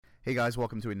Hey guys,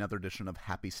 welcome to another edition of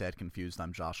Happy, Sad, Confused.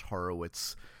 I'm Josh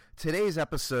Horowitz. Today's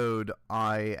episode,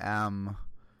 I am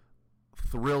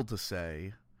thrilled to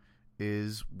say,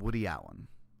 is Woody Allen.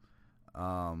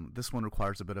 This one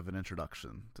requires a bit of an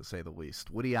introduction, to say the least.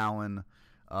 Woody Allen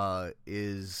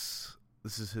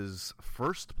this is his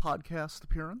first podcast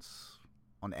appearance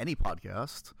on any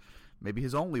podcast, maybe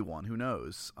his only one, who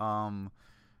knows.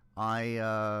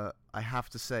 I have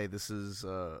to say this is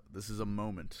a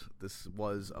moment. This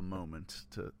was a moment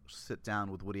to sit down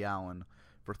with Woody Allen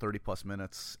for 30 plus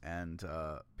minutes and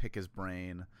pick his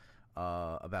brain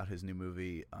about his new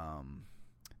movie,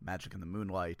 Magic in the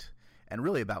Moonlight, and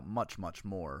really about much, much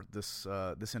more. This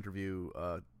interview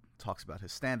talks about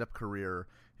his stand-up career,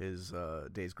 his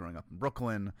days growing up in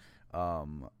Brooklyn. We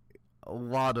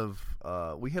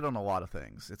hit on a lot of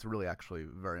things. It's really actually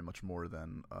very much more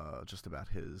than just about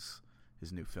his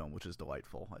new film, which is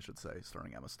delightful, I should say,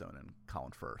 starring Emma Stone and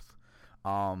Colin Firth.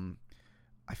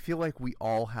 I feel like we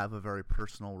all have a very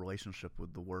personal relationship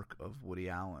with the work of Woody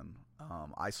Allen.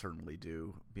 I certainly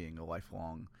do, being a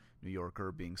lifelong New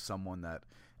Yorker, being someone that,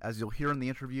 as you'll hear in the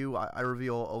interview, I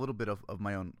reveal a little bit of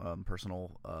my own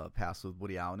personal past with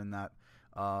Woody Allen, in that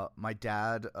my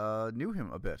dad knew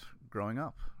him a bit growing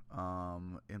up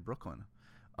in Brooklyn.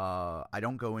 I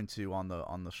don't go into on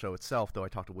the show itself, though I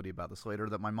talked to Woody about this later,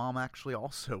 that my mom actually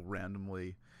also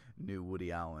randomly knew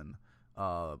Woody Allen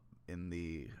in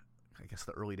the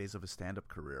early days of his stand-up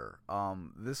career.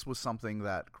 This was something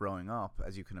that, growing up,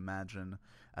 as you can imagine,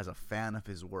 as a fan of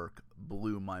his work,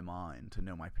 blew my mind to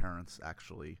know my parents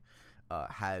actually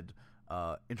had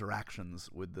interactions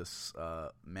with this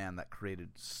man that created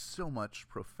so much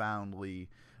profoundly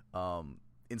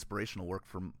inspirational work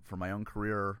for my own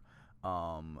career,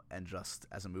 and just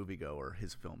as a moviegoer,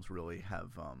 his films really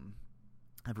have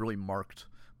really marked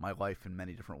my life in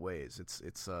many different ways.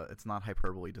 It's not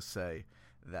hyperbole to say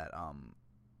that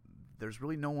there's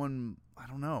really no one, I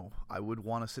don't know, I would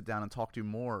want to sit down and talk to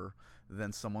more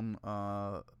than someone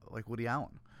like Woody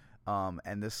Allen.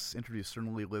 And this interview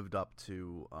certainly lived up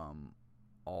to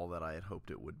all that I had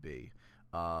hoped it would be.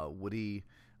 Woody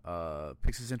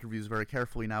picks his interviews very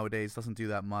carefully nowadays, doesn't do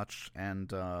that much,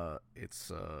 and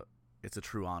it's a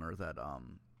true honor that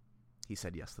he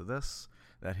said yes to this,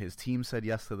 that his team said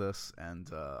yes to this,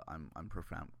 and I'm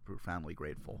profoundly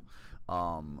grateful.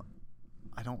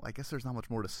 I guess there's not much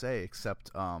more to say,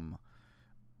 except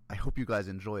I hope you guys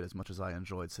enjoyed as much as I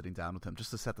enjoyed sitting down with him.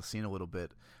 Just to set the scene a little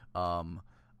bit,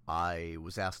 I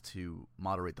was asked to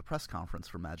moderate the press conference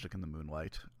for Magic in the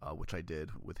Moonlight, which I did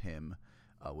with him,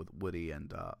 with Woody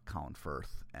and Colin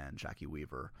Firth and Jackie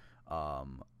Weaver.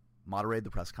 Moderated the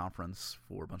press conference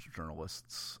for a bunch of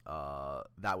journalists.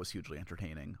 That was hugely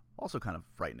entertaining, also kind of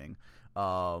frightening,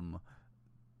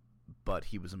 but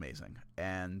he was amazing.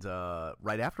 And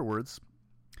right afterwards,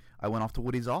 I went off to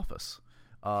Woody's office,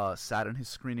 sat in his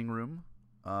screening room,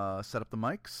 set up the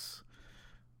mics,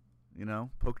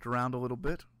 poked around a little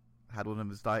bit, had one of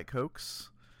his Diet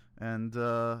Cokes, and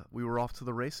we were off to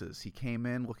the races. He came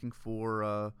in looking for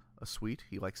a sweet.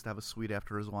 He likes to have a sweet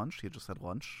after his lunch. He had just had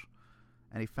lunch.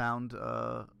 And he found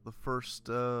the first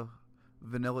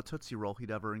vanilla Tootsie Roll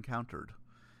he'd ever encountered.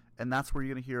 And that's where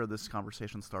you're going to hear this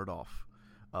conversation start off.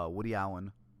 Woody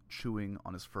Allen chewing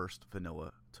on his first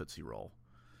vanilla Tootsie Roll.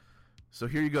 So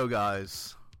here you go,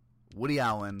 guys. Woody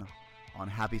Allen on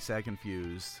Happy, Sad,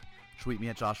 Confused. Tweet me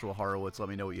at Joshua Horowitz. Let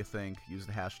me know what you think. Use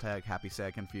the hashtag Happy,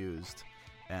 Sad, Confused.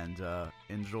 And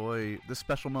enjoy this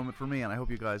special moment for me. And I hope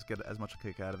you guys get as much a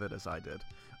kick out of it as I did.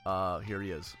 Here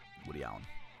he is, Woody Allen.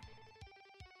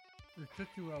 The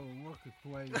Tootsie Roll will work its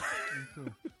way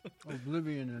into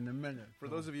oblivion in a minute. For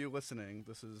those of you listening,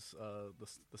 this is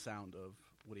the sound of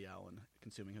Woody Allen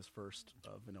consuming his first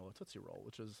vanilla Tootsie Roll,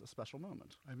 which is a special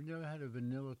moment. I've never had a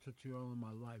vanilla Tootsie Roll in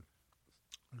my life.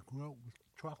 I grew up with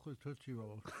chocolate Tootsie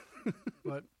Rolls,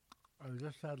 but I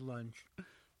just had lunch,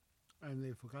 and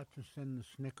they forgot to send the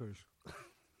Snickers.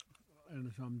 And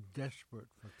so I'm desperate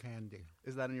for candy.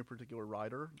 Is that in your particular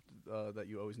rider, that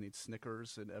you always need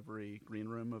Snickers in every green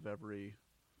room of every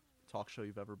talk show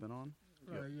you've ever been on?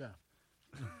 Yeah.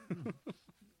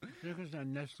 Snickers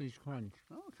and Nestle's Crunch.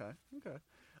 Oh, okay.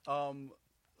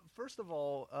 First of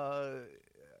all,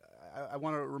 I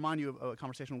want to remind you of a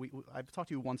conversation. I've talked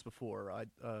to you once before. I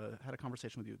had a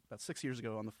conversation with you about 6 years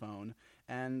ago on the phone.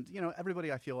 And,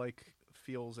 everybody I feel like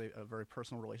feels a very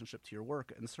personal relationship to your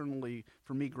work. And certainly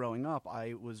for me growing up,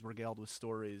 I was regaled with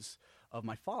stories of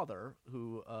my father,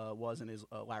 who was and is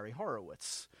Larry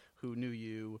Horowitz, who knew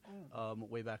you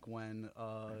way back when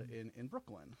in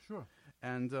Brooklyn. Sure.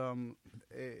 And can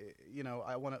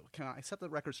I set the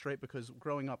record straight? Because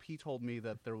growing up, he told me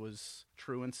that there was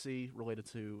truancy related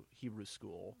to Hebrew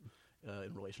school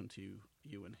in relation to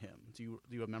you and him. Do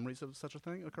you have memories of such a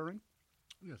thing occurring?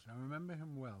 Yes, I remember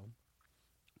him well.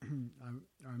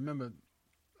 I remember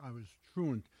I was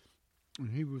truant in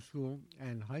Hebrew school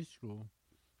and high school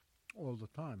all the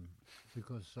time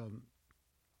because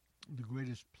the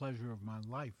greatest pleasure of my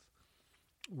life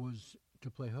was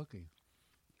to play hooky.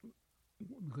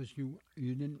 Because you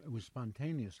didn't, it was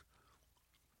spontaneous.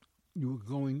 You were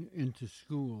going into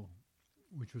school,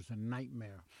 which was a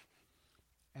nightmare.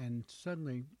 And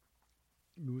suddenly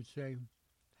you would say,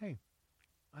 hey,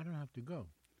 I don't have to go.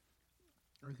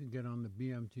 I could get on the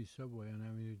BMT subway on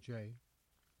Avenue J,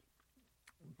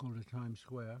 go to Times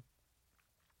Square,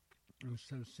 and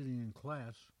instead of sitting in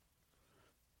class,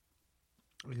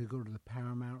 I could go to the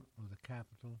Paramount or the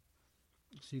Capitol,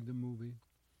 see the movie,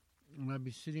 and I'd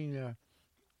be sitting there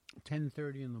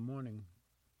 10:30 in the morning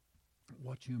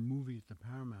watching a movie at the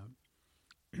Paramount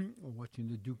or watching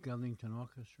the Duke Ellington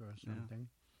Orchestra or something,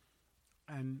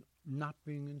 and not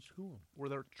being in school. Were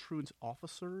there truant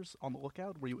officers on the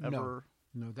lookout? Were you ever...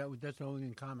 No, that's only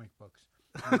in comic books.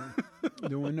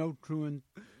 There were no truant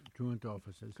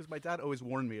officers. Because my dad always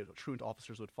warned me that truant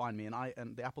officers would find me,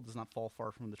 and the apple does not fall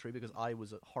far from the tree because I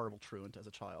was a horrible truant as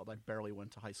a child. I barely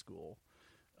went to high school.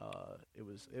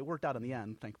 It worked out in the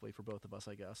end, thankfully for both of us,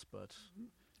 I guess. But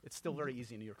it's still very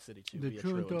easy in New York City to be a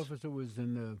truant. The truant officer was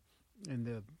in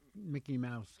the Mickey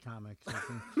Mouse comics, I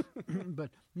think.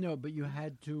 but you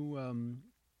had to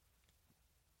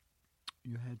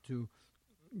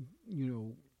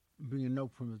bring a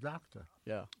note from the doctor.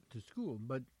 Yeah. To school,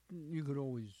 but you could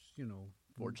always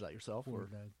forge that yourself.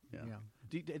 Forge that. Yeah.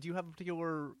 Do you have a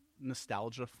particular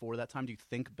nostalgia for that time? Do you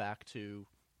think back to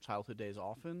childhood days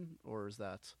often, or is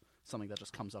that something that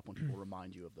just comes up when people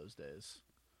remind you of those days?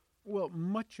 Well,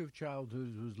 much of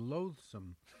childhood was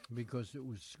loathsome because it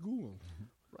was school.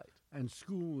 Right. And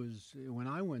school was, when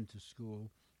I went to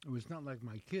school, it was not like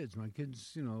my kids. My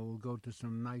kids, will go to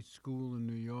some nice school in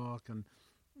New York and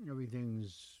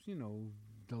everything's,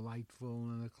 delightful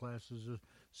and the classes are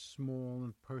small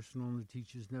and personal and the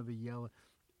teachers never yell.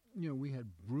 We had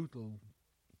brutal,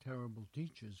 terrible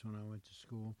teachers when I went to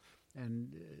school,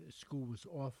 and school was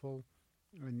awful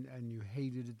and you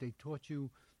hated it. They taught you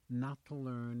not to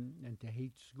learn and to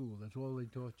hate school. That's all they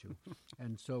taught you.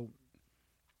 And so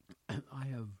I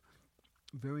have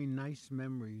very nice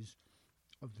memories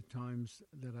of the times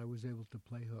that I was able to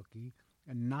play hooky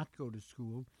and not go to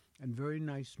school, and very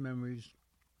nice memories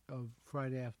of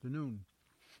Friday afternoon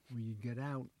where you'd get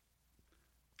out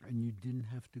and you didn't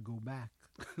have to go back.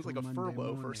 It's like a Monday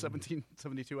furlough morning. for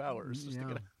 72 hours. Just to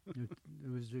get out.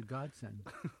 It was a godsend.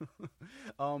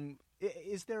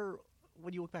 Is there,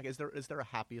 when you look back, is there a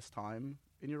happiest time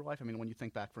in your life? I mean, when you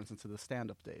think back, for instance, to the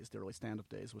stand-up days, the early stand-up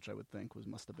days, which I would think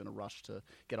must have been a rush to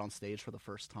get on stage for the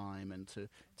first time and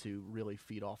to really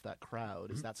feed off that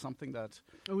crowd. Is that something that...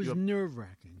 It was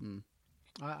nerve-wracking.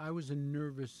 I was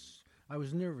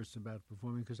nervous about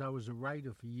performing because I was a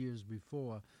writer for years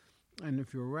before. And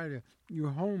if you're a writer,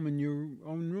 you're home in your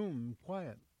own room,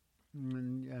 quiet.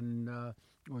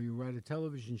 Or you write a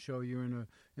television show, you're in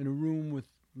a room with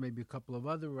maybe a couple of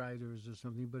other writers or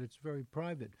something, but it's very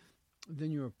private.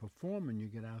 Then you're a performer and you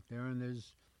get out there and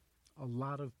there's a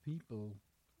lot of people,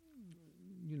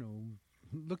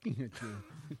 looking at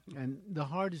you. And the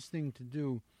hardest thing to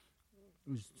do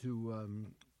is to,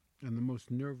 and the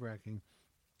most nerve-wracking,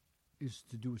 is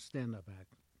to do a stand-up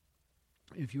act.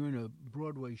 If you're in a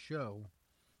Broadway show,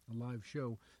 a live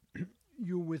show,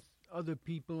 you're with other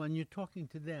people and you're talking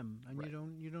to them, and right.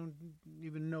 you don't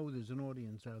even know there's an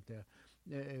audience out there.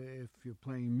 If you're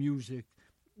playing music,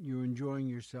 you're enjoying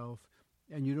yourself,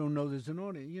 and you don't know there's an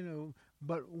audience.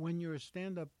 But when you're a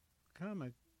stand-up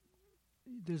comic,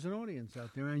 there's an audience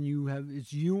out there, and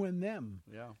it's you and them.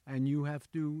 Yeah. And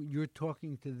you're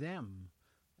talking to them,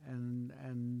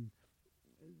 and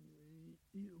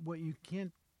what you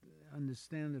can't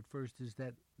understand at first is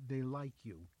that they like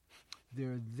you.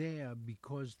 They're there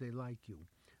because they like you.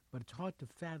 But it's hard to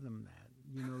fathom that.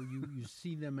 You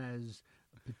see them as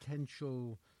a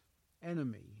potential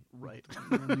enemy. Right.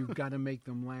 And you've got to make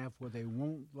them laugh, or they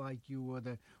won't like you, or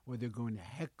they're going to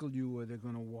heckle you, or they're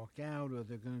going to walk out, or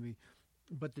they're going to be...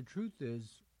 But the truth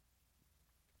is,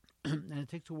 and it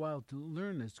takes a while to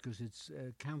learn this because it's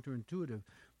counterintuitive,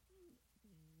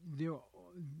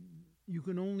 you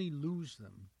can only lose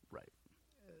them. Right.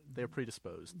 They're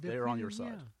predisposed. they're They're on pretty- your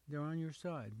side. Yeah, they're on your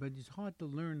side, but it's hard to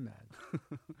learn that.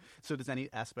 So does any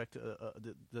aspect of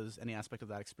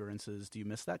that experiences, do you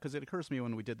miss that? Because it occurs to me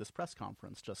when we did this press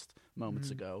conference just moments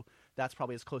Mm-hmm. ago, that's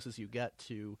probably as close as you get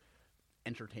to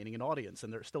entertaining an audience,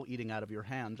 and they're still eating out of your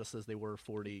hand just as they were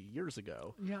 40 years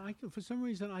ago. Yeah, for some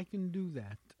reason I can do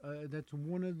that. That's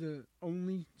one of the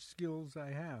only skills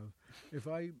I have. If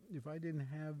I didn't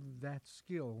have that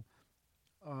skill,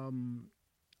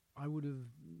 I would have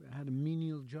had a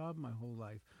menial job my whole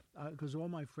life. Because all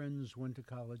my friends went to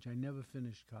college. I never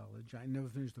finished college. I never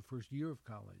finished the first year of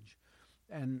college,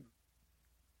 and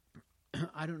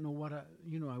I don't know what I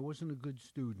wasn't a good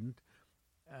student.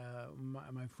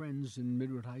 My friends in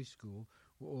Midwood High School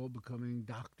were all becoming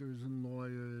doctors and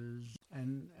lawyers,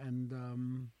 and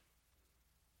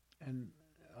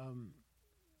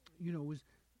it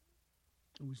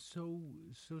was so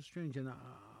strange, and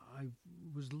I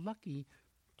was lucky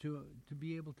to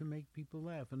be able to make people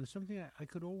laugh, and it's something I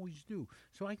could always do.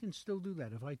 So I can still do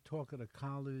that if I talk at a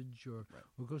college or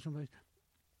go someplace.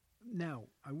 Now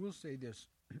I will say this: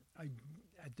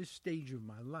 at this stage of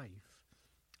my life,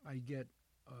 I get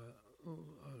a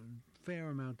fair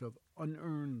amount of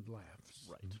unearned laughs,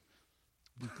 Right.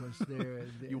 because they're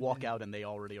You walk out and they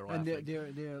already are and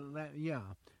laughing.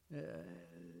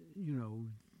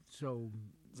 So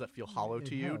Does that feel hollow it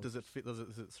to you? helps. Does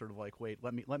it sort of like, wait,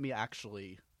 let me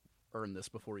actually earn this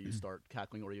before you start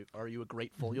cackling, or are you a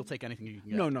grateful? You'll take anything you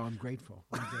can get. No, I'm grateful.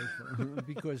 I'm grateful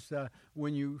because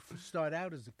when you start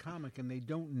out as a comic and they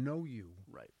don't know you,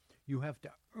 Right. you have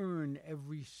to earn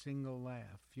every single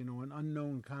laugh. An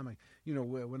unknown comic.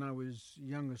 When I was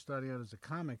younger, starting out as a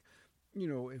comic,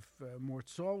 if Mort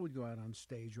Saul would go out on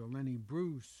stage or Lenny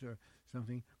Bruce or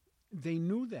something, they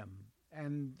knew them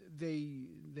and they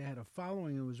had a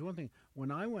following. It was one thing.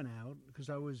 When I went out, because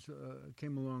I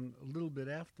came along a little bit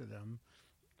after them,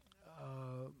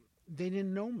 they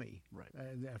didn't know me Right.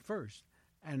 at first,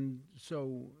 and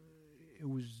so it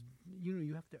was.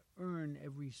 You have to earn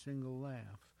every single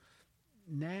laugh.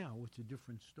 Now it's a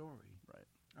different story, Right.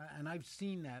 and I've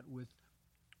seen that with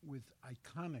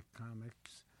iconic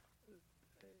comics.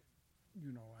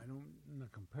 I'm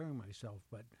not comparing myself,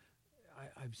 but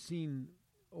I've seen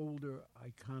older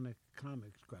iconic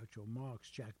comics, Groucho Marx,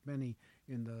 Jack Benny,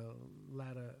 in the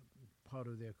latter part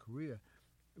of their career.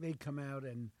 They come out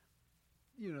and,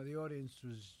 the audience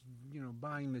was,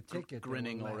 buying the ticket. They were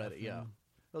Grinning already, yeah. laughing.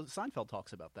 Well, Seinfeld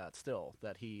talks about that still,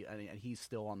 that and he's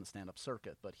still on the stand-up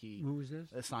circuit, but he... Who was this?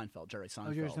 Seinfeld, Jerry Seinfeld.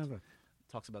 Oh, Jerry Seinfeld.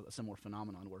 Talks about a similar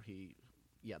phenomenon where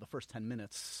the first 10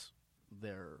 minutes,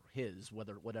 they're his,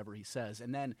 whatever he says,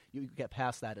 and then you get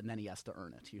past that, and then he has to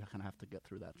earn it. You kind of have to get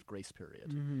through that grace period.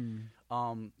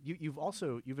 Mm-hmm.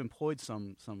 You've employed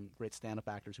some great stand-up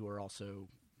actors who are also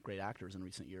great actors in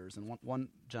recent years, and one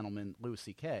gentleman, Louis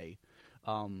C.K.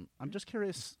 I'm just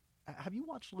curious. Have you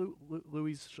watched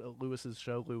Lewis's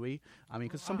show, Louis? I mean,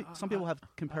 because some people have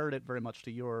compared it very much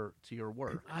to your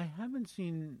work. I haven't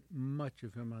seen much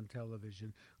of him on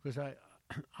television because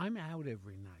I'm out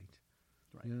every night.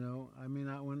 Right. I mean,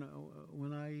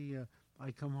 when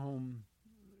I come home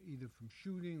either from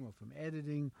shooting or from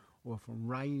editing or from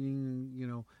writing,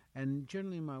 and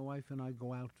generally my wife and I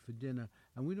go out for dinner,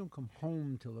 and we don't come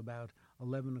home till about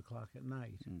 11 o'clock at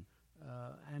night.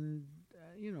 And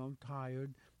I'm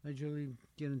tired. I generally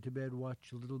get into bed,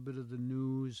 watch a little bit of the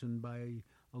news, and by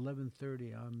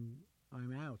 11:30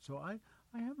 I'm out. So I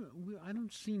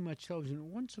don't see much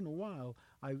television. Once in a while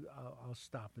I'll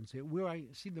stop and say where I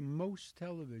see the most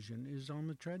television is on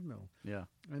the treadmill. Yeah.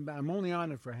 And I'm only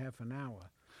on it for half an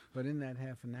hour, but in that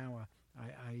half an hour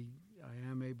I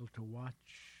am able to watch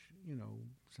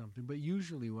something. But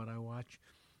usually what I watch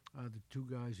are the two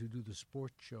guys who do the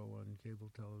sports show on cable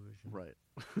television. Right.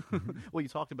 Well, you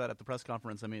talked about at the press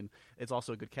conference. I mean, it's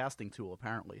also a good casting tool.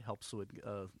 Apparently, helps with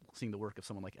seeing the work of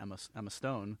someone like Emma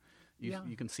Stone.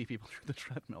 You can see people through the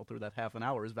treadmill through that half an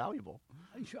hour is valuable.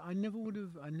 I never would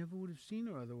have seen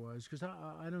her otherwise because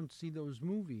I don't see those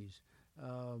movies.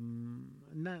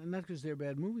 Not because they're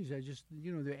bad movies. I just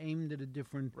they're aimed at a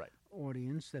different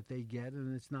audience that they get,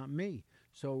 and it's not me.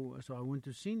 So I wouldn't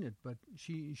have seen it. But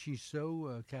she's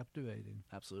so captivating.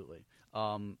 Absolutely.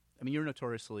 I mean, you're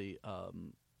notoriously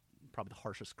probably the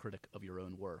harshest critic of your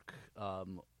own work.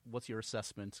 What's your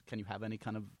assessment? Can you have any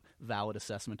kind of valid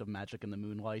assessment of Magic in the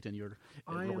Moonlight and your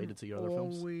related to your other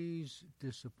films? I'm always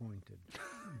disappointed.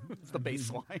 It's the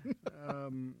baseline.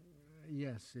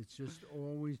 Yes, it's just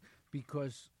always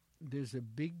because there's a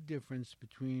big difference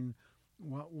between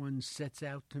what one sets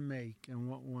out to make and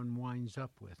what one winds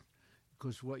up with.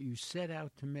 Because what you set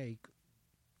out to make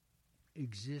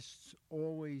exists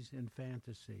always in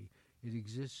fantasy. It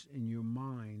exists in your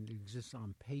mind. It exists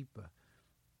on paper.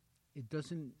 It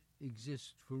doesn't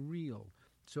exist for real.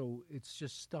 So it's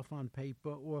just stuff on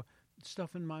paper or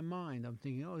stuff in my mind. I'm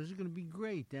thinking, oh, this is going to be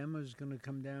great. Emma's going to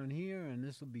come down here, and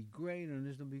this will be great, and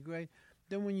this will be great.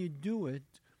 Then when you do it,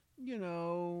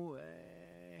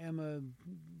 Emma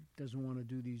doesn't want to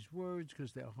do these words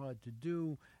because they're hard to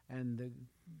do, and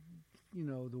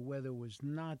the weather was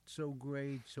not so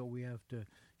great, so we have to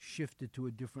shift it to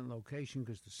a different location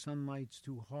because the sunlight's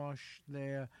too harsh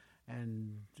there,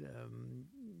 and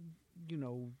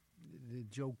the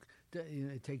joke,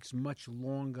 it takes much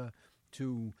longer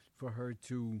for her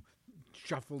to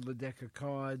shuffle the deck of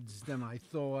cards than I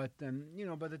thought, and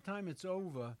by the time it's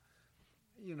over,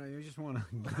 you just want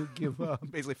to give up.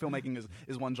 Basically, filmmaking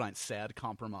is one giant sad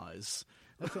compromise.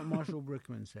 That's what Marshall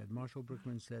Brickman said. Marshall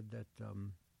Brickman said that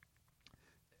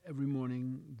every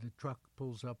morning the truck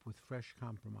pulls up with fresh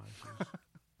compromises.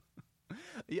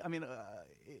 Yeah, I mean,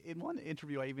 in one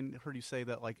interview, I even heard you say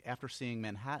that, like, after seeing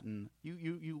Manhattan,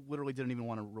 you literally didn't even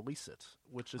want to release it,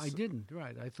 which is... I didn't,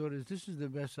 right. I thought, if this is the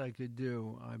best I could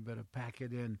do, I better pack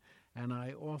it in. And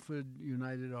I offered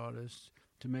United Artists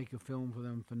to make a film for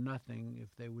them for nothing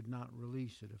if they would not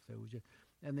release it, if they would just...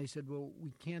 And they said, well,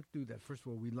 we can't do that. First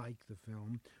of all, we like the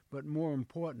film. But more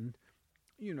important,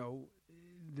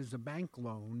 there's a bank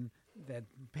loan that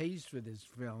pays for this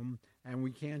film, and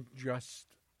we can't just...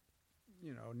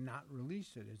 not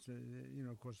release it. It's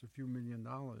of course, a few $1 million.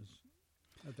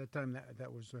 At that time,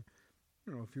 that was a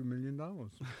few $1 million.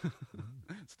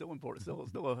 Still important.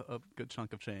 Still a good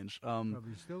chunk of change.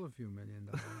 Probably still a few $1 million.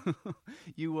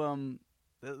 You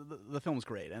the film's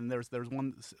great, and there are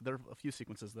a few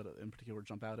sequences that in particular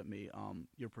jump out at me.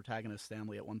 Your protagonist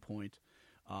Stanley at one point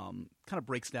kind of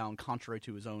breaks down contrary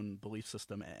to his own belief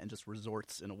system and just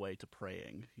resorts in a way to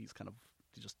praying.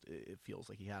 It feels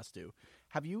like he has to.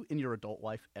 Have you, in your adult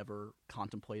life, ever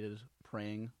contemplated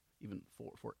praying, even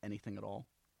for anything at all?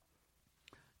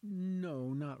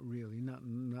 No, not really. Not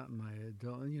in my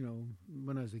adult.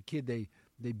 When I was a kid, they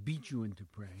beat you into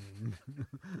praying,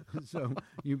 so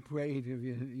you prayed if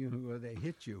or they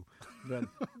hit you. But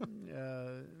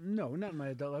no, not in my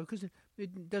adult life, because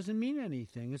it doesn't mean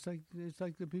anything. It's like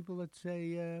the people that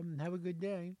say "Have a good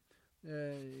day."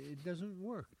 It doesn't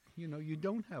work. You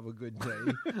don't have a good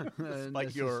day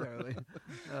necessarily.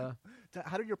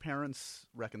 How did your parents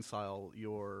reconcile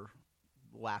your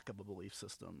lack of a belief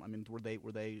system? I mean, were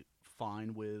they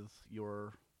fine with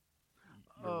your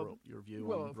view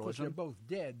well, on of religion? course, they're both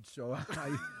dead, so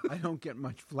I don't get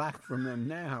much flack from them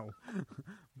now.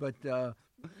 But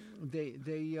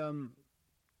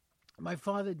my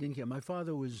father didn't care. My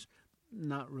father was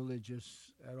not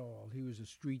religious at all. He was a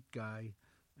street guy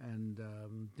and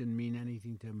didn't mean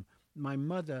anything to him. My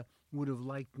mother would have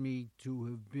liked me to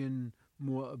have been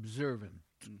more observant,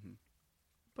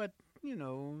 but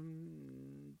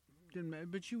didn't.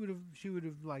 But she would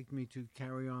have liked me to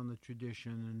carry on the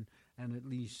tradition and at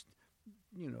least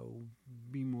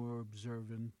be more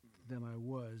observant than I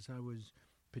was. I was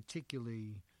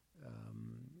particularly.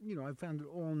 I found it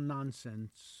all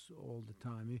nonsense all the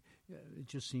time. It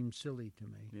just seemed silly to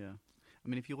me. Yeah, I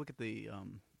mean, if you look at the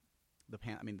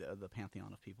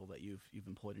pantheon of people that you've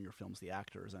employed in your films, the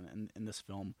actors, and in this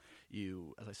film,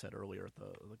 as I said earlier at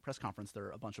the press conference, there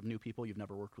are a bunch of new people you've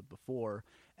never worked with before,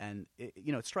 and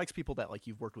it strikes people that like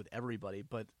you've worked with everybody,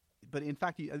 but in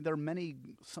fact, there are many,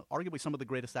 arguably some of the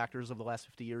greatest actors of the last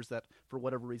 50 years that, for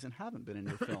whatever reason, haven't been in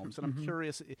your films. And I'm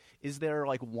curious, is there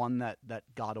like one that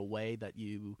got away that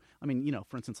you? I mean,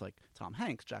 for instance, like Tom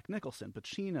Hanks, Jack Nicholson,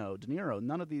 Pacino, De Niro.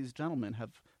 None of these gentlemen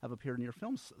have appeared in your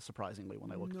films. Surprisingly,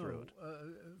 when I look through it,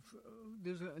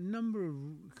 there's a number of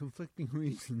conflicting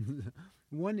reasons.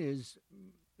 One is,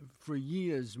 for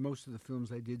years, most of the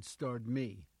films I did starred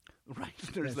me. Right,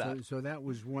 there's that. So that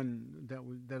was one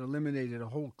that eliminated a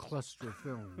whole cluster of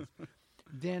films.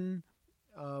 Then,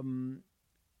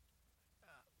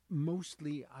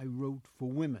 mostly I wrote for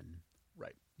women.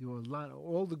 Right.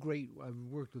 I've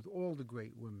worked with all the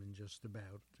great women, just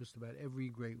about every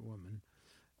great woman.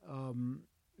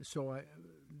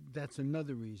 That's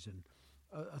another reason.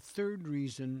 A third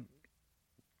reason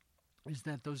is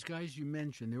that those guys you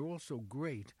mentioned, they're all so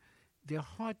great. They're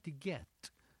hard to get.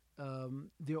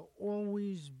 They're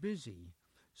always busy.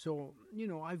 So,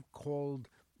 I've called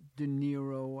De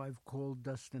Niro, I've called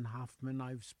Dustin Hoffman,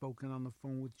 I've spoken on the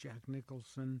phone with Jack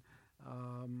Nicholson.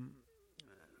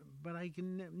 But I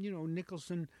can,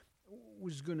 Nicholson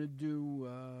was going to do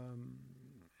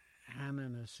Hannah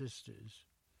and Her Sisters.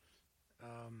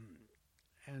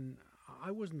 And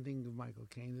I wasn't thinking of Michael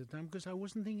Caine at the time because I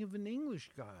wasn't thinking of an English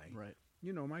guy. Right.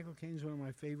 Michael Caine's one of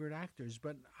my favorite actors,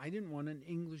 but I didn't want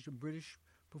a British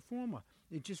performer.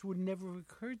 It just would never have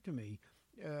occurred to me.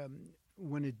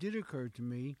 When it did occur to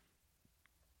me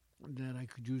that I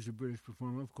could use a British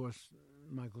performer, of course,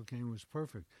 Michael Caine was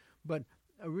perfect. But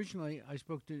originally, I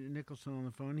spoke to Nicholson on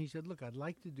the phone. He said, "Look, I'd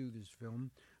like to do this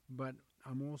film, but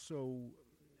I'm also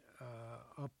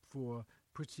up for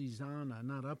Pritzizana,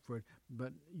 not up for it,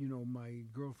 but, my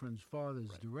girlfriend's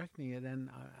father's directing it, and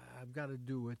I've got to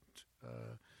do it."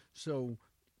 So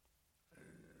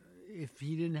if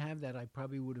he didn't have that, I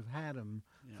probably would have had him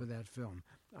for that film.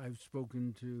 I've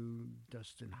spoken to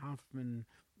Dustin Hoffman,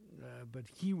 but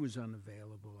he was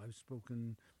unavailable. I've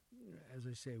spoken, as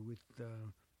I say, with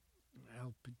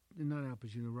not Al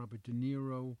Pacino, Robert De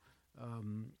Niro.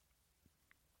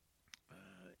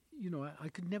 I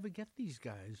could never get these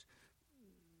guys.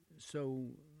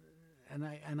 So, and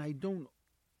I don't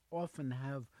often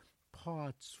have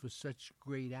parts for such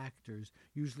great actors.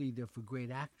 Usually they're for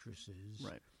great actresses.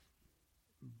 Right.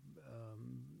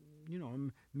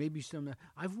 Maybe some.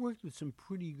 I've worked with some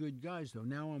pretty good guys, though.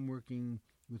 Now I'm working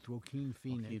with Joaquin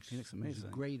Phoenix. Joaquin Phoenix, who's amazing.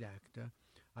 a great actor.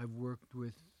 I've worked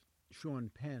with Sean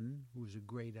Penn, who's a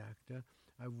great actor.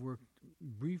 I've worked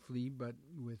briefly, but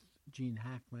with Gene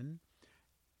Hackman,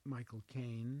 Michael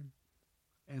Caine,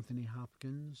 Anthony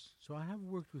Hopkins. So I have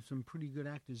worked with some pretty good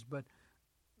actors, but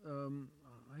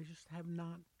I just have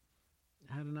not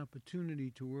had an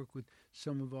opportunity to work with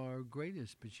some of our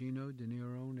greatest, Pacino, De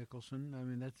Niro, Nicholson. I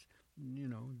mean, that's,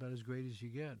 about as great as you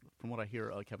get. From what I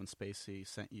hear, Kevin Spacey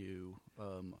sent you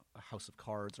a House of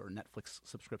Cards or a Netflix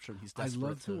subscription. He's I'd desperate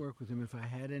love to work with him. If I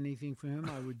had anything for him,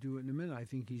 I would do it in a minute. I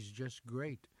think he's just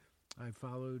great. I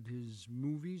followed his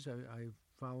movies. I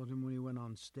followed him when he went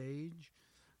on stage.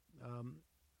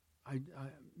 I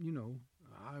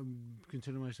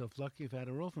consider myself lucky if I had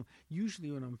a role for him.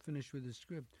 Usually when I'm finished with a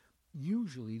script,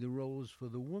 the role is for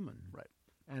the woman. Right.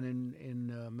 And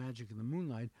in Magic in the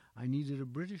Moonlight, I needed a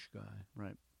British guy.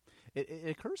 Right. It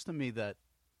occurs to me that,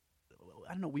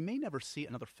 I don't know, we may never see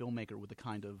another filmmaker with the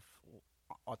kind of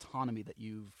autonomy that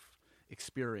you've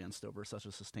experienced over such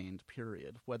a sustained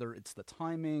period. Whether it's the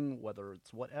timing, whether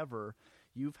it's whatever,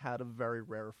 you've had a very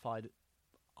rarefied,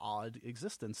 odd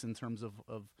existence in terms of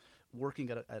working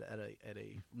at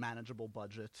a manageable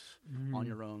budget on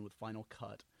your own with Final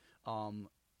Cut.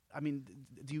 I mean,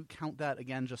 do you count that,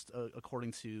 again, just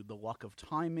according to the luck of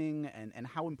timing? And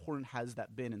how important has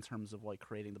that been in terms of,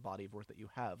 creating the body of work that you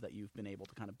have, that you've been able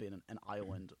to kind of be an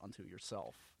island unto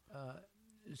yourself?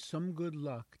 Some good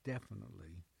luck,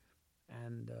 definitely.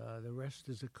 And the rest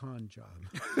is a con job.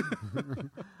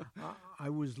 I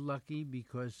was lucky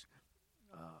because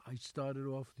I started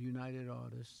off with United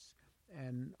Artists,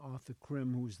 and Arthur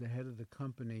Krim, who's the head of the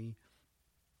company,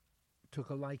 took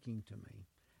a liking to me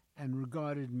and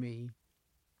regarded me,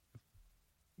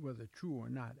 whether true or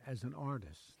not, as an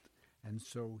artist. And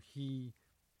so he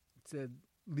said,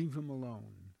 leave him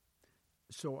alone.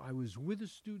 So I was with a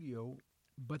studio,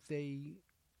 but they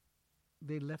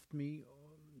left me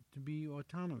to be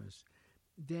autonomous.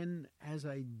 Then as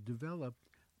I developed,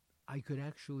 I could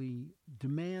actually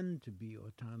demand to be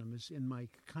autonomous in my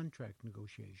contract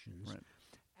negotiations. Right.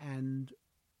 And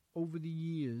over the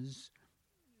years,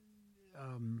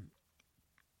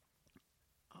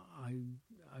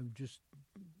 I've just,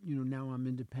 now I'm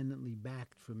independently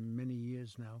backed for many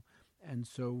years now. And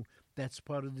so that's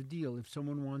part of the deal. If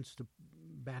someone wants to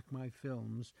back my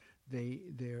films,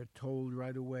 they're told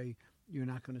right away, you're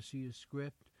not going to see a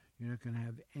script. You're not going to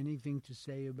have anything to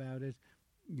say about it.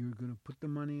 You're going to put the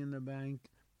money in the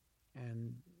bank,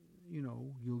 and,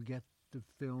 you'll get the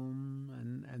film,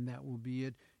 and that will be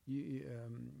it.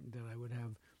 That I would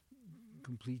have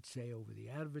complete say over the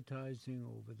advertising,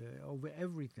 over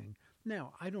everything.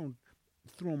 Now, I don't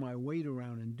throw my weight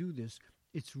around and do this.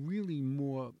 It's really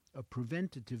more a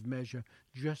preventative measure,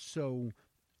 just so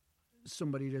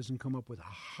somebody doesn't come up with a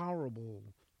horrible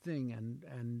thing and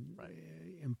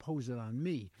impose it on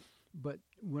me. But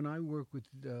when I work with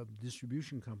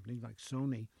distribution companies like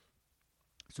Sony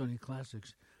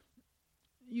Classics,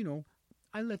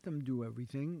 I let them do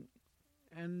everything,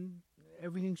 and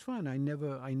everything's fine. I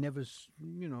never,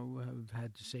 have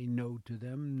had to say no to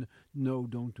them. No,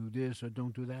 don't do this or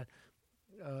don't do that.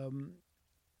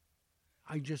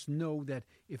 I just know that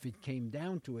if it came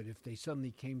down to it, if they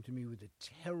suddenly came to me with a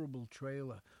terrible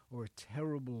trailer or a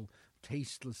terrible,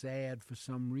 tasteless ad for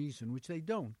some reason, which they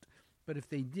don't, but if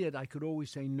they did, I could always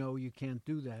say, no, you can't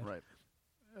do that. Right.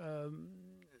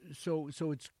 So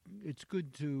it's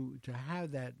good to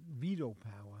have that veto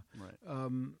power. Right.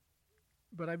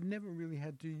 But I've never really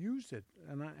had to use it,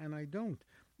 and I don't.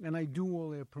 And I do all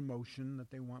their promotion that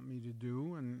they want me to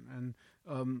do,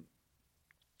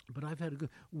 but I've had a good.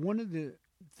 One of the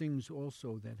things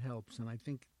also that helps, and I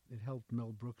think it helped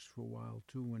Mel Brooks for a while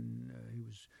too when he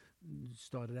was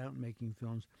started out making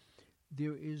films.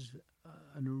 There is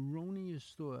an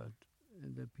erroneous thought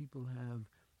that people have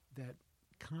that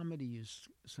comedy is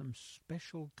some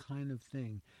special kind of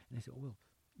thing, and they say, "Oh, well,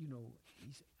 you know,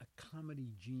 he's a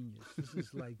comedy genius. This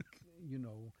is like, you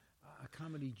know." A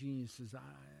comedy genius is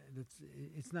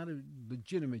it's not a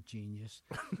legitimate genius.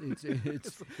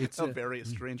 It's a very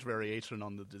strange variation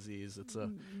on the disease. It's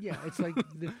a yeah. It's like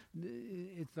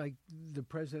the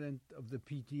president of the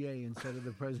PTA instead of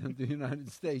the president of the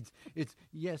United States. It's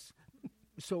yes.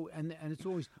 So and it's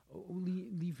always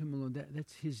leave him alone.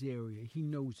 That's his area. He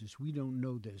knows this. We don't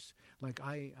know this. Like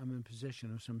I am in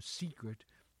possession of some secret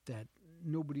that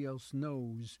nobody else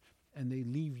knows. And they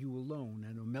leave you alone.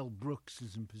 And Mel Brooks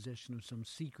is in possession of some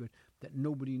secret that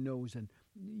nobody knows, and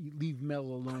you leave Mel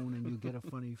alone and you'll get a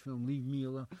funny film. Leave me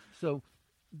alone. So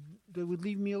they would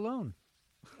leave me alone.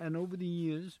 And over the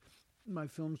years, my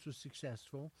films were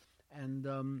successful, and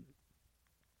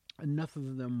enough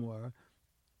of them were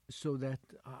so that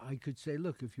I could say,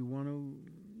 look, if you want to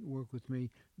work with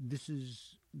me, this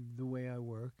is the way I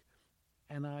work.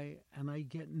 And I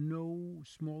get no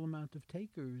small amount of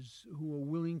takers who are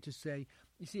willing to say,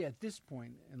 you see, at this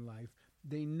point in life,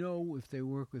 they know if they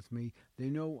work with me, they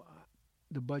know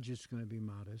the budget's going to be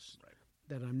modest, right.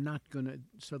 that I'm not going to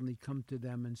suddenly come to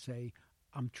them and say,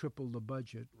 I'm triple the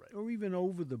budget, right. or even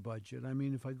over the budget. I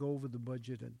mean, if I go over the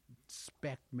budget and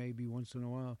spec maybe once in a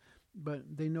while, but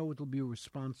they know it'll be a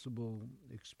responsible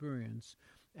experience,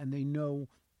 and they know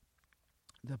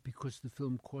that because the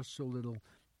film costs so little,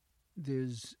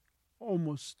 there's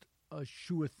almost a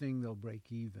sure thing they'll break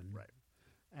even, right?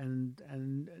 And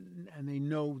they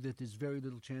know that there's very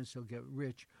little chance they'll get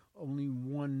rich. Only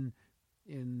one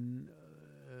in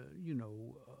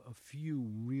a few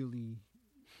really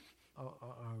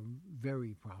are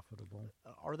very profitable.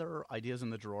 Are there ideas in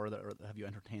the drawer have you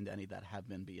entertained any that have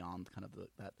been beyond kind of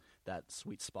that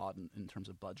sweet spot in terms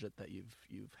of budget that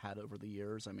you've had over the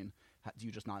years? I mean, do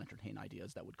you just not entertain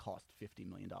ideas that would cost $50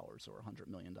 million or $100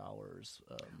 million?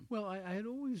 Well, I had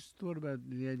always thought about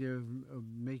the idea of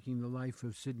making the life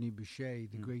of Sidney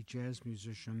Bechet, the great jazz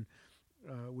musician,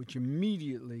 which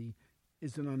immediately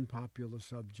is an unpopular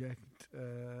subject,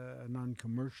 a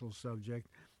non-commercial subject.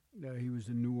 He was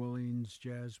a New Orleans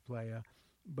jazz player,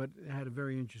 but had a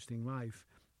very interesting life,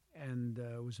 and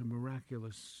was a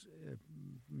miraculous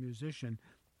musician.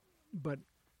 But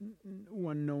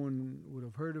no one would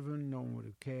have heard of him, no one would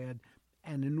have cared.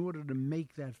 And in order to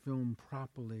make that film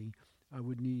properly, I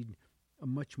would need a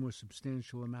much more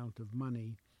substantial amount of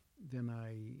money than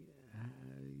I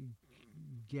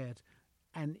get.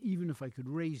 And even if I could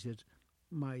raise it,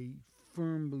 my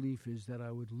firm belief is that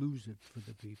I would lose it for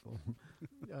the people.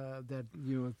 That,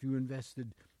 if you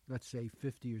invested, let's say,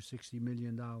 $50 or $60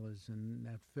 million in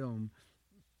that film,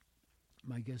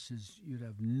 my guess is you'd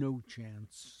have no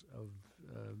chance of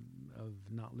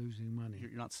not losing money.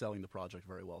 You're not selling the project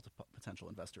very well to potential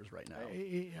investors right now.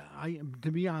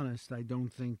 To be honest, I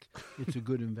don't think it's a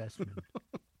good investment.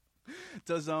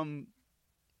 Does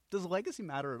legacy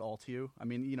matter at all to you? I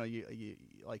mean, you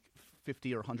like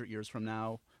 50 or 100 years from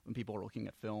now, when people are looking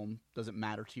at film, does it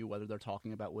matter to you whether they're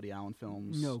talking about Woody Allen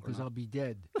films? No, because I'll be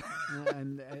dead,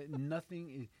 and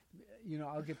nothing.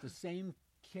 I'll get the same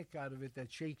kick out of it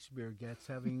that Shakespeare gets,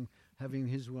 having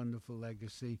his wonderful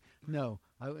legacy. No,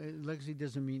 legacy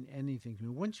doesn't mean anything to me.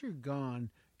 Once you're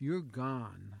gone,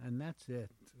 and that's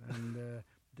it. And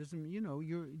doesn't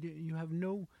you have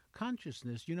no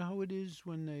consciousness. You know how it is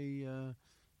when they.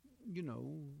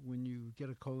 When you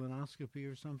get a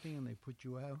colonoscopy or something and they put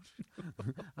you out.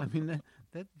 I mean,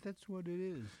 that's what it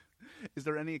is. Is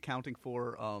there any accounting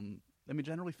for?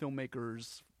 Generally,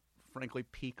 filmmakers, frankly,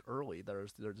 peak early.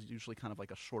 There's usually kind of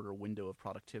like a shorter window of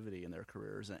productivity in their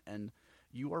careers, and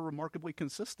you are remarkably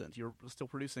consistent. You're still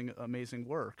producing amazing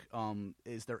work.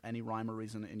 Is there any rhyme or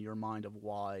reason in your mind of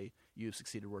why you've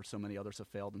succeeded where so many others have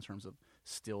failed in terms of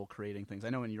still creating things? I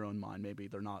know in your own mind maybe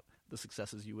they're not the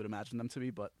successes you would imagine them to be,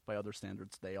 but by other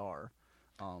standards they are.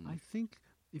 I think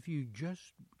if you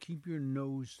just keep your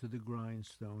nose to the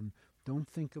grindstone, don't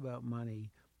think about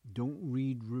money, don't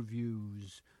read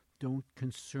reviews, don't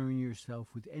concern yourself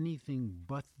with anything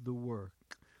but the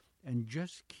work, and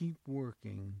just keep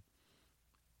working,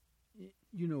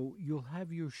 you'll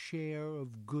have your share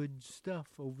of good stuff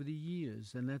over the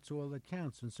years, and that's all that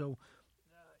counts. And so,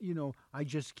 I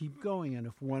just keep going, and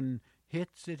if one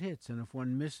hits, it hits, and if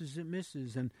one misses, it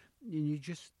misses, and you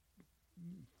just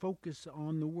focus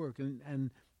on the work,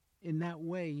 and in that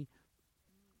way,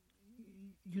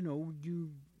 you'll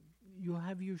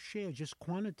have your share just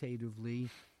quantitatively,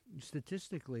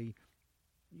 statistically.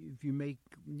 if you make,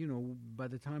 by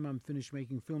the time I'm finished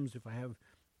making films, if I have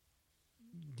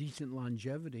decent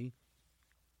longevity,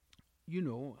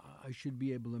 I should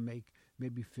be able to make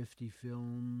maybe 50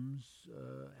 films.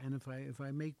 And if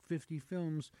I make 50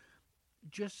 films,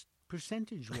 just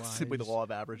percentage-wise, Simply the law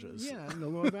of averages. yeah, the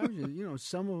law of averages.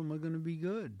 Some of them are going to be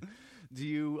good.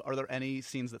 Are there any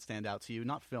scenes that stand out to you?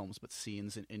 Not films, but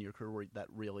scenes in your career that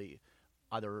really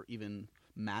either even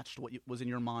matched what was in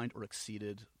your mind or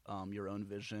exceeded your own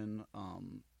vision?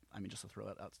 Just to throw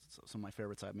out some of my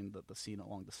favorites. The scene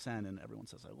along the Seine and Everyone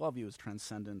Says I Love You is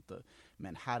transcendent. The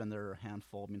Manhattan, there are a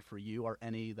handful. For you, are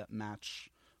any that match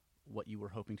what you were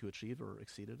hoping to achieve or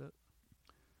exceeded it?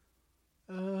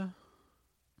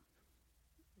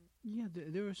 Yeah,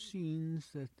 there are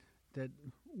scenes that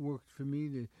worked for me.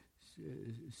 The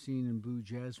scene in Blue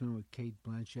Jasmine where Kate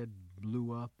Blanchett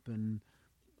blew up and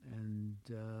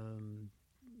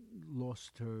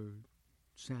lost her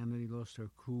sanity, lost her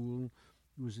cool.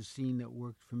 It was a scene that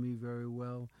worked for me very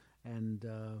well,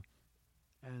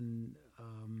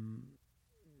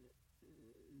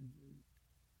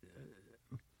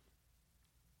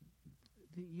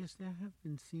 yes, there have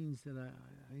been scenes that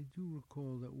I do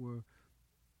recall that were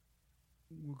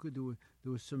good.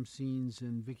 There were some scenes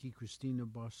in Vicky Cristina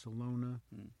Barcelona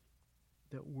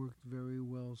that worked very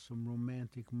well. Some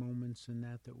romantic moments in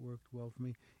that worked well for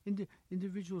me.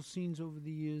 Individual scenes over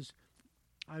the years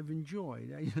I've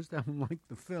enjoyed. I just haven't liked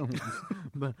the films,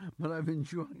 but I've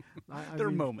enjoyed. There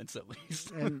are moments at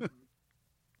least. And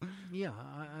yeah,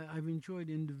 I've enjoyed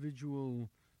individual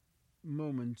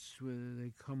moments where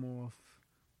they come off,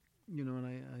 and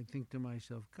I think to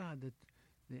myself, God, that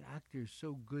the actor's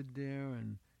so good there,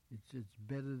 and it's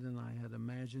better than I had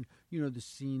imagined. The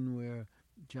scene where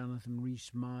Jonathan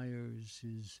Rhys-Meyers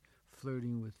is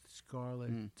flirting with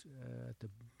Scarlett at the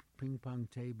ping pong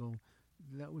table.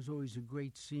 That was always a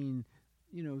great scene.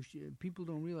 People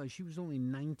don't realize she was only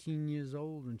 19 years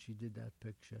old when she did that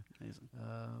picture. Amazing.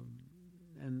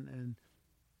 And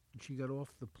she got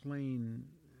off the plane,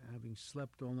 having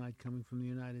slept all night coming from the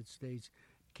United States,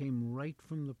 came right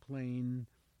from the plane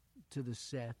to the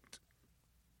set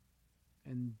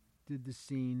and did the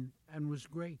scene and was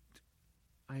great.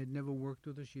 I had never worked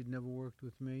with her. She had never worked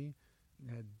with me.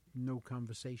 Had no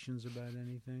conversations about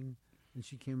anything. And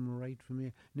she came right from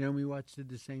me. Naomi Watts did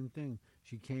the same thing.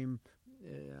 She came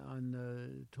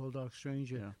on Tall Dark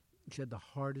Stranger. Yeah. She had the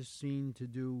hardest scene to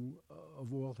do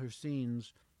of all her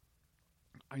scenes.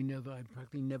 I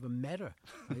practically never met her.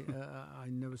 I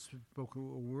never spoke a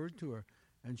word to her.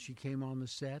 And she came on the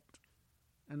set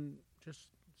and just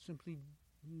simply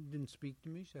didn't speak to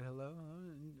me, said hello,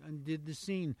 and did the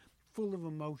scene full of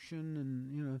emotion.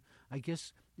 And, I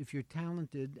guess if you're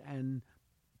talented and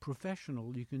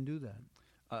professional, you can do that.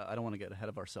 I don't want to get ahead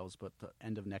of ourselves, but the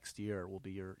end of next year will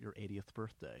be your 80th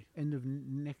birthday. End of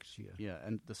next year. Yeah,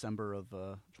 and December of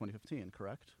 2015,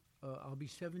 correct? I'll be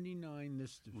 79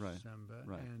 this December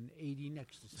and 80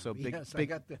 next December. So big, yes,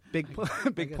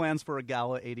 big plans for a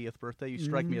gala 80th birthday. You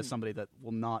strike me as somebody that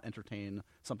will not entertain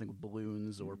something with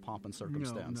balloons or pomp and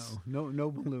circumstance. No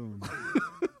balloons.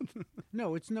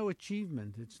 No, it's no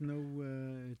achievement. It's not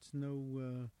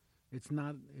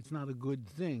a good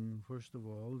thing, first of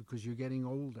all, because you're getting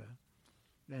older.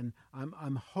 And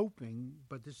I'm hoping,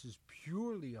 but this is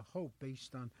purely a hope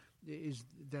based on, is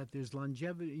that there's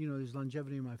longevity, there's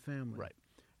longevity in my family. Right.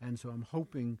 And so I'm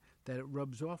hoping that it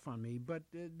rubs off on me, but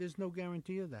there's no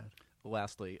guarantee of that.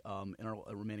 Lastly, in our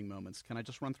remaining moments, can I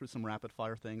just run through some rapid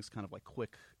fire things, kind of like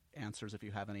quick answers if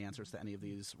you have any answers to any of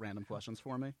these random questions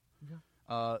for me?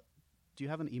 Yeah. Do you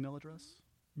have an email address?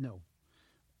 No.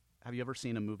 Have you ever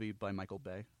seen a movie by Michael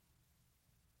Bay?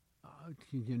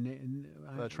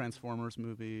 Transformers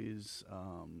movies.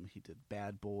 He did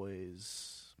Bad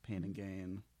Boys, Pain and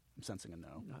Gain. I'm sensing a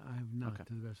no. I have not, Okay.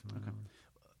 to the best of my knowledge.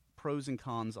 Pros and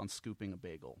cons on scooping a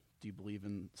bagel. Do you believe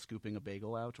in scooping a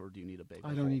bagel out, or do you need a bagel?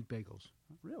 I don't eat bagels.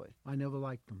 Really? I never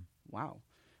liked them. Wow.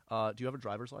 Do you have a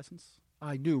driver's license?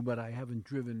 I do, but I haven't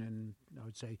driven in, I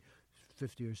would say,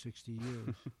 50 or 60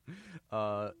 years.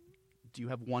 Do you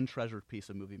have one treasured piece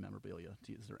of movie memorabilia?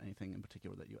 Is there anything in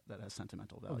particular that has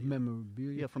sentimental value? Of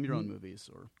memorabilia? Yeah, from your own movies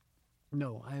or.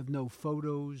 No, I have no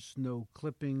photos, no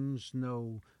clippings,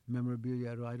 no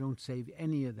memorabilia at all. I don't save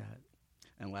any of that.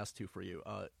 And last two for you.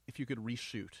 If you could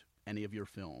reshoot any of your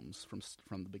films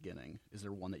from the beginning, is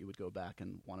there one that you would go back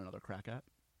and want another crack at?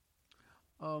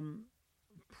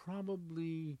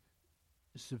 Probably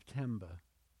September.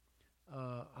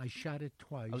 I shot it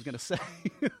twice. I was going to say,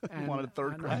 you wanted a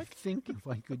third crack? I think if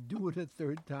I could do it a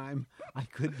third time, I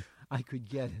could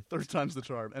get it. Third time's the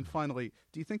charm. And finally,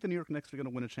 do you think the New York Knicks are going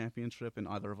to win a championship in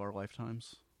either of our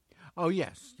lifetimes? Oh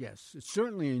yes, yes,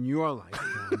 certainly in your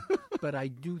lifetime. But I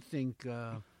do think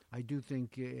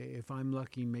if I'm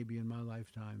lucky, maybe in my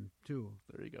lifetime too.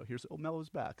 There you go. Here's Melo's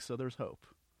back, so there's hope.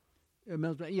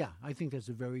 Yeah, I think that's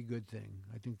a very good thing.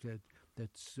 I think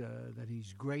that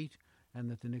he's great, and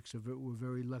that the Knicks were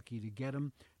very lucky to get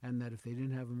him, and that if they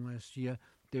didn't have him last year,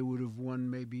 they would have won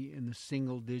maybe in the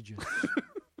single digits.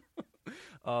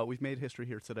 We've made history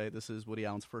here today. This is Woody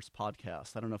Allen's first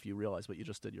podcast. I don't know if you realize, but you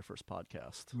just did your first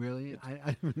podcast. Really?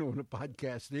 I don't even know what a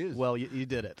podcast is. Well, you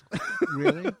did it.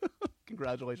 Really?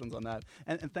 Congratulations on that.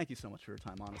 And thank you so much for your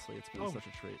time, honestly. It's been such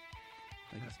a treat.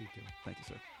 Happy to. Thank you,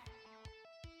 sir.